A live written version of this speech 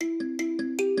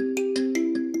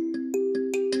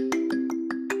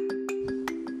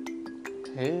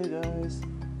Hey guys,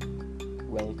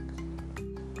 well,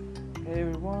 hey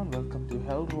everyone, welcome to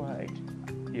Hell Right.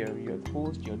 Here, your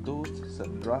host, your host,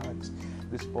 Sunraj.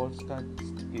 This podcast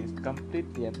is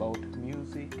completely about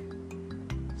music,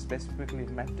 specifically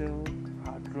metal,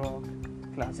 hard rock,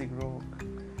 classic rock,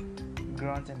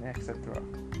 grunge, and etc.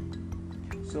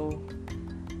 So,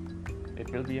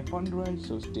 it will be a fun ride,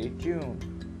 so stay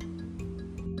tuned.